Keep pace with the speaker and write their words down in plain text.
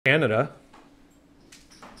Canada.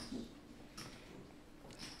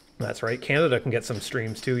 That's right. Canada can get some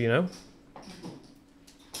streams too, you know?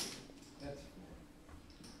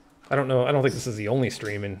 I don't know. I don't think this is the only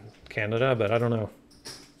stream in Canada, but I don't know.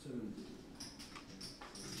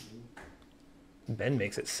 Ben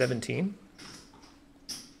makes it 17.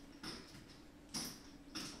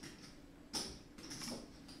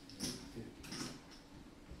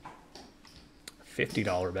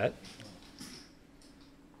 $50 bet.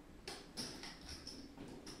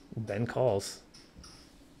 Ben calls.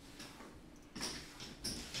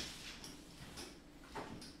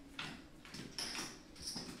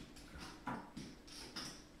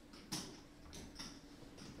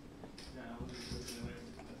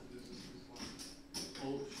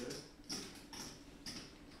 Oh shit.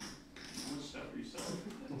 How much stuff are you selling?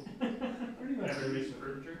 Pretty much every recent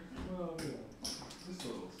furniture. Well, yeah. Just a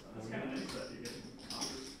little stuff. That's kind of nice that you're getting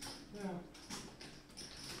offers. Yeah.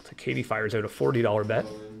 So Katie fires out a $40 bet.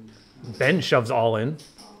 Ben shoves all in.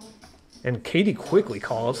 And Katie quickly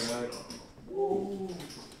calls.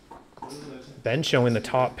 Ben showing the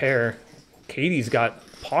top pair. Katie's got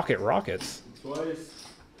pocket rockets. Twice.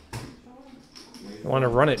 You want to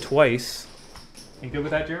run it twice. You good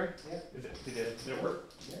with that, Jerry? Yeah. Did it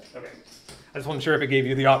work? Yeah. Okay. I just wasn't sure if it gave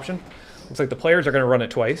you the option. Looks like the players are going to run it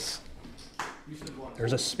twice.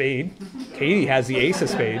 There's a spade. Katie has the ace of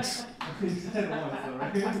spades.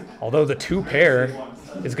 Although the two pair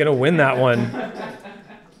is going to win that one.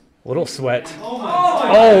 Little sweat.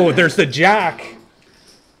 Oh, there's the jack.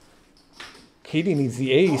 Katie needs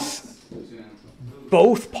the ace.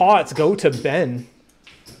 Both pots go to Ben.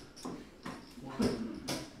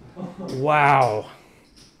 Wow.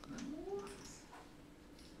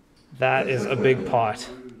 That is a big pot.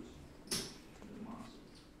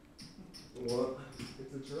 What?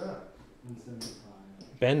 It's a trap.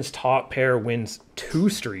 Ben's top pair wins 2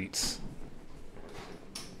 streets.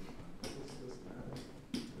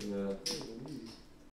 Yeah.